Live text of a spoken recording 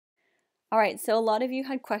All right, so a lot of you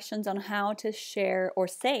had questions on how to share or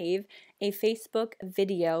save a Facebook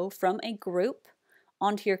video from a group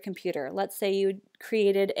onto your computer. Let's say you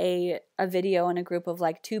created a video in a group of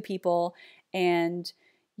like 2 people and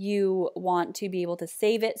you want to be able to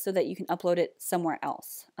save it so that you can upload it somewhere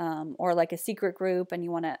else. Or like a secret group and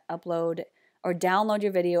you want to upload or download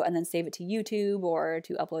your video and then save it to YouTube or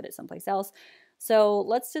to upload it someplace else. So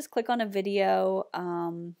let's just click on a video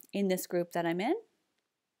in this group that I'm in.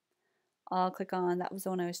 I'll click on, that was the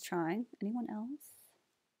one I was trying. Anyone else?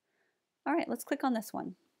 All right, let's click on this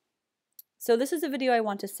one. So this is a video I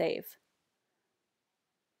want to save.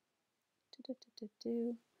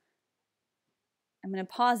 I'm going to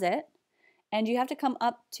pause it, and you have to come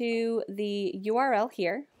up to the URL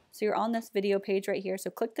here. So you're on this video page right here.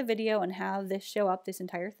 So click the video and have this show up, this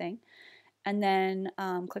entire thing. And then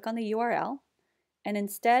click on the URL. And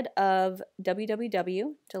instead of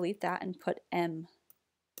www, delete that and put M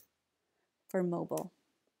for mobile.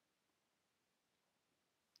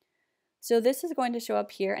 So this is going to show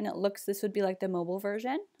up here, and it looks, this would be like the mobile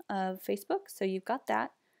version of Facebook. So you've got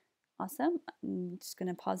that. Awesome. I'm just going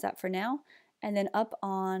to pause that for now. And then up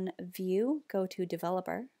on View, go to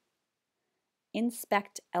Developer,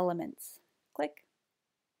 Inspect Elements. Click.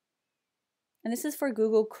 And this is for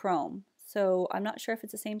Google Chrome. So I'm not sure if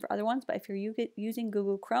it's the same for other ones, but if you're using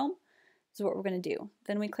Google Chrome, this is what we're going to do.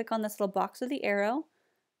 Then we click on this little box with the arrow,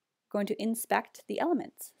 going to inspect the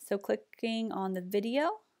elements. So clicking on the video,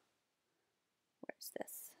 where's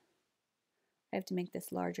this? I have to make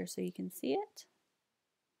this larger so you can see it.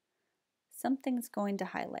 Something's going to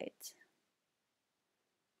highlight.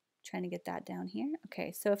 Trying to get that down here.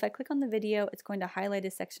 Okay, so if I click on the video, it's going to highlight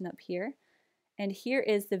a section up here. And here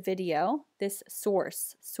is the video, this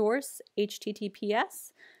source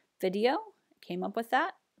HTTPS video. I came up with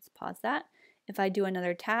that. Let's pause that. If I do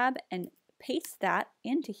another tab and paste that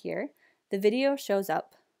into here, the video shows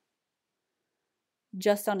up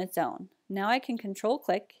just on its own. Now I can control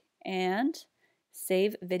click and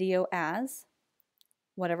save video as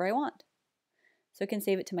whatever I want. So I can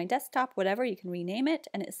save it to my desktop, whatever, you can rename it,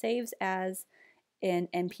 and it saves as an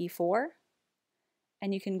MP4.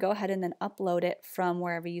 And you can go ahead and then upload it from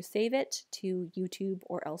wherever you save it to YouTube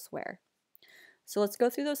or elsewhere. So let's go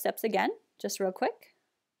through those steps again, just real quick.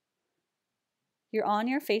 You're on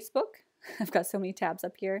your Facebook. I've got so many tabs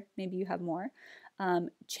up here, maybe you have more.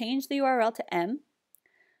 Change the URL to M.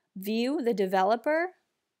 View the developer,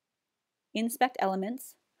 inspect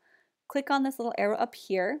elements. Click on this little arrow up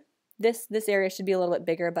here. This area should be a little bit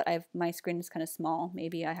bigger, but my screen is kind of small.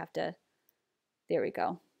 Maybe I have to, there we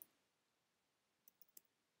go.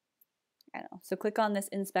 I don't know. So click on this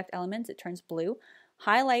inspect elements, it turns blue.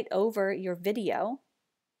 Highlight over your video,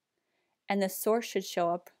 and the source should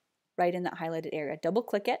show up right in that highlighted area. Double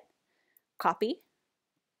click it, copy,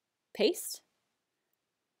 paste.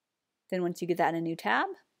 Then once you get that in a new tab,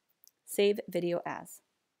 save video as.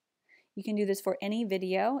 You can do this for any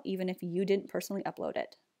video, even if you didn't personally upload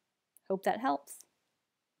it. Hope that helps.